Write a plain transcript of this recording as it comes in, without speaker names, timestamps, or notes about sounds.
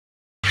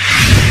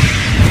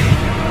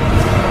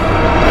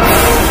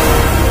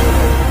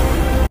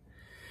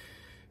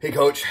Hey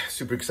Coach,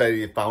 super excited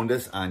you found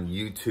us on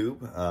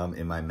YouTube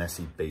in my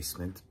messy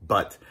basement.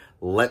 But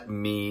let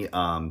me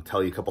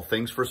tell you a couple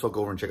things. First, I'll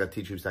go over and check out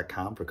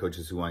tryouts.com for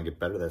coaches who want to get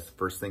better. That's the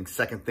first thing.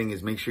 Second thing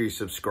is make sure you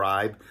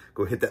subscribe.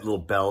 Go hit that little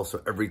bell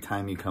so every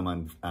time you come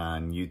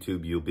on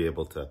YouTube, you'll be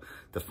able to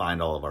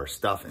find all of our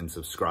stuff and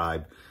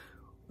subscribe.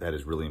 That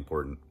is really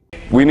important.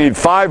 We need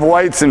 5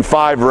 whites and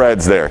 5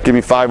 reds there. Give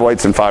me 5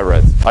 whites and 5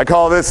 reds. I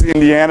call this the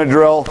Indiana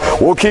drill.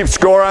 We'll keep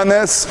score on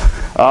this.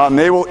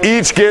 They will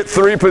each get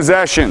 3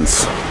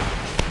 possessions.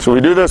 So we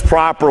do this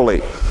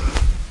properly.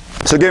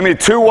 So give me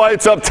 2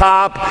 whites up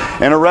top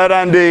and a red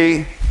on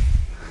D.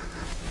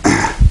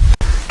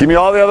 Give me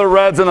all the other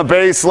reds on the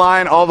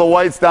baseline, all the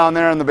whites down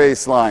there on the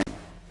baseline.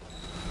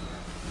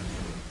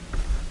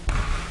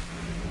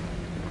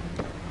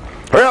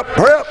 Hurry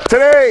up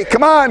today,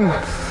 come on.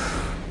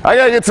 I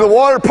gotta get to the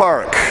water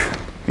park,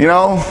 you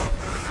know?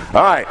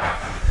 All right,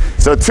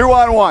 so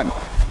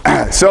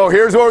 2-on-1. So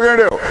here's what we're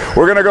gonna do.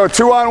 We're gonna go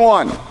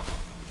 2-on-1,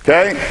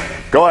 okay?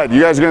 Go ahead, you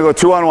guys are gonna go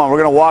 2-on-1. We're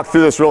gonna walk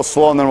through this real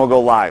slow and then we'll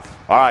go live.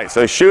 All right,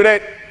 so shoot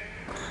it.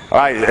 All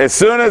right, as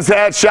soon as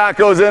that shot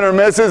goes in or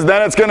misses,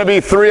 then it's gonna be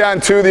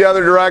 3-on-2 the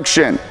other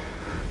direction.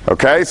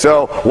 Okay,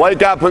 so white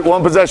got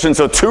 1 possession,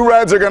 so 2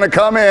 reds are gonna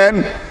come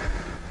in.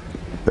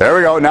 There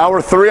we go, now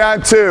we're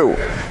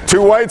 3-on-2.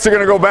 2 whites are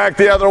gonna go back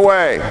the other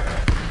way.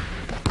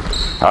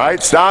 All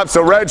right, stop,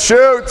 so red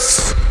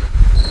shoots.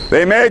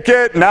 They make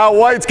it, now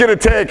white's gonna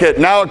take it.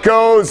 Now it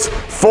goes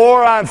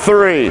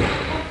 4-on-3.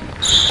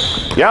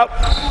 Yep.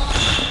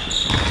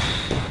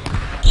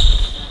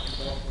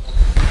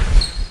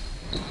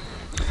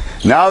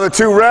 Now the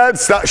 2 reds,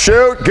 stop,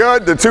 shoot,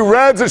 good. The 2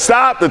 reds are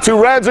stopped. The 2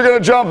 reds are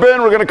gonna jump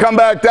in. We're gonna come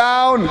back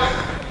down.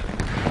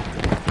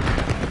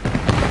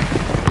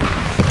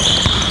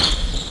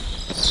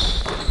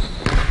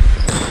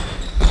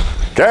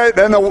 Okay,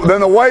 then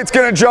the white's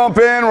gonna jump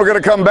in. We're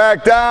gonna come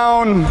back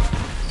down.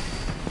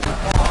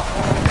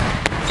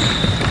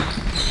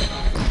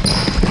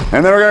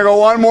 And then we're gonna go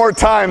one more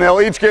time.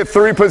 They'll each get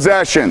 3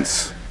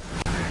 possessions.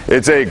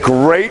 It's a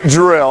great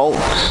drill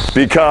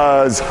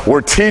because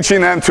we're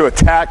teaching them to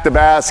attack the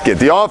basket.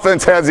 The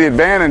offense has the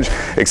advantage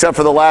except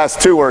for the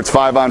last 2 where it's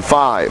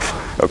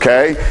 5-on-5.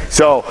 Okay,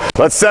 so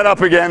let's set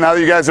up again. Now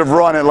that you guys have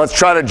run it, let's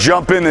try to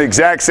jump in the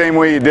exact same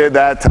way you did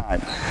that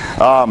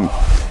time.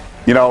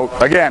 You know,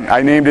 again,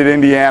 I named it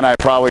Indiana. I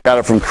probably got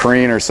it from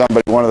Crean or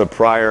somebody, one of the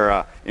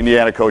prior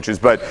Indiana coaches.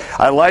 But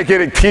I like it.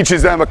 It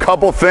teaches them a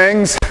couple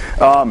things.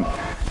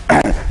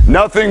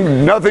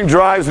 Nothing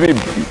drives me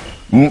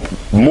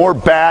more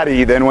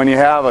batty than when you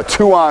have a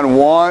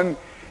 2-on-1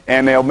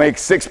 and they'll make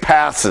 6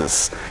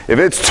 passes. If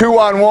it's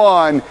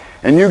 2-on-1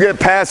 and you get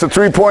past the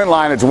 3-point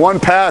line, it's 1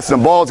 pass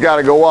and the ball's got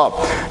to go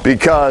up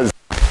because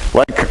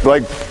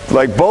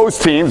like Bo's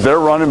teams, they're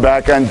running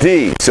back on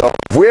D. So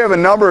if we have a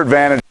number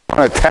advantage, we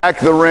want to attack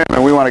the rim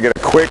and we want to get a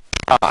quick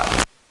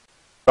shot.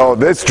 So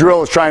this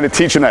drill is trying to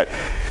teach them that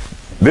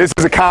this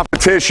is a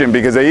competition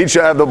because they each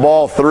have the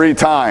ball 3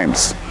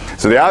 times.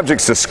 So the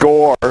object's to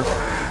score,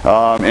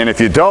 and if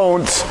you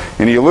don't,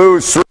 and you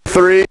lose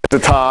 3-3, it's a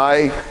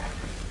tie.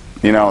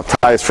 You know,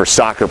 ties for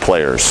soccer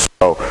players.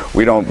 So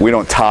we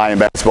don't tie in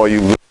basketball. You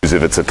lose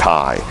if it's a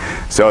tie.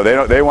 So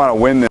they want to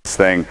win this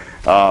thing.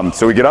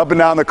 So we get up and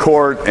down the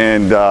court,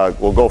 and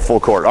we'll go full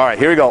court. All right,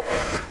 here we go.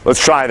 Let's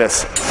try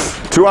this.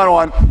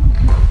 2-on-1.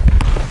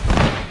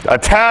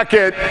 Attack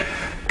it.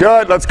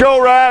 Good. Let's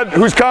go, Red.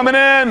 Who's coming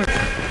in?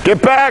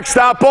 Get back.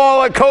 Stop ball,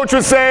 like Coach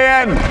was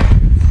saying.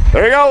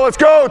 There you go. Let's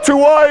go. 2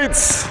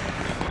 whites.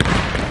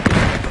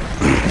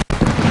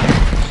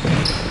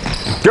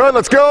 Good.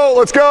 Let's go.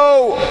 Let's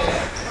go.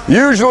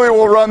 Usually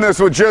we'll run this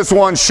with just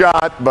 1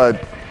 shot,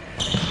 but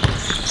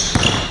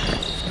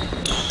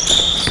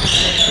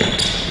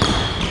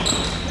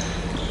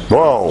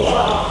whoa.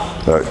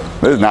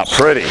 This is not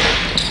pretty.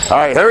 All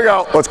right, here we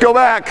go. Let's go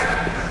back.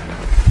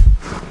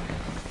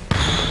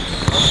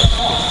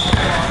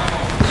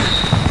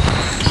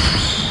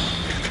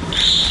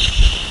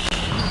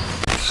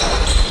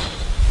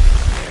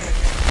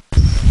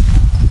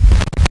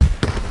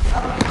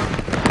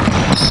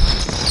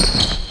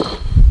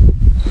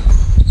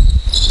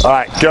 All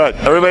right, good.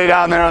 Everybody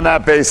down there on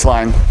that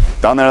baseline.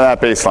 Down there on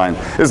that baseline.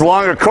 This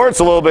longer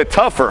court's a little bit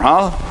tougher,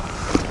 huh?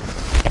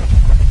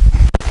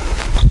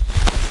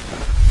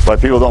 That's why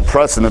people don't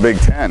press in the Big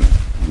Ten.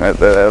 That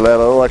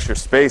little extra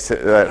space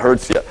that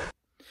hurts you.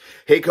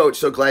 Hey Coach,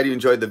 so glad you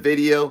enjoyed the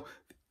video.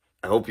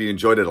 I hope you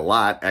enjoyed it a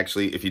lot.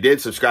 Actually, if you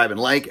did, subscribe and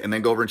like, and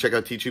then go over and check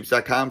out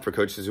tryouts.com for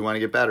coaches who want to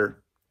get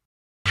better.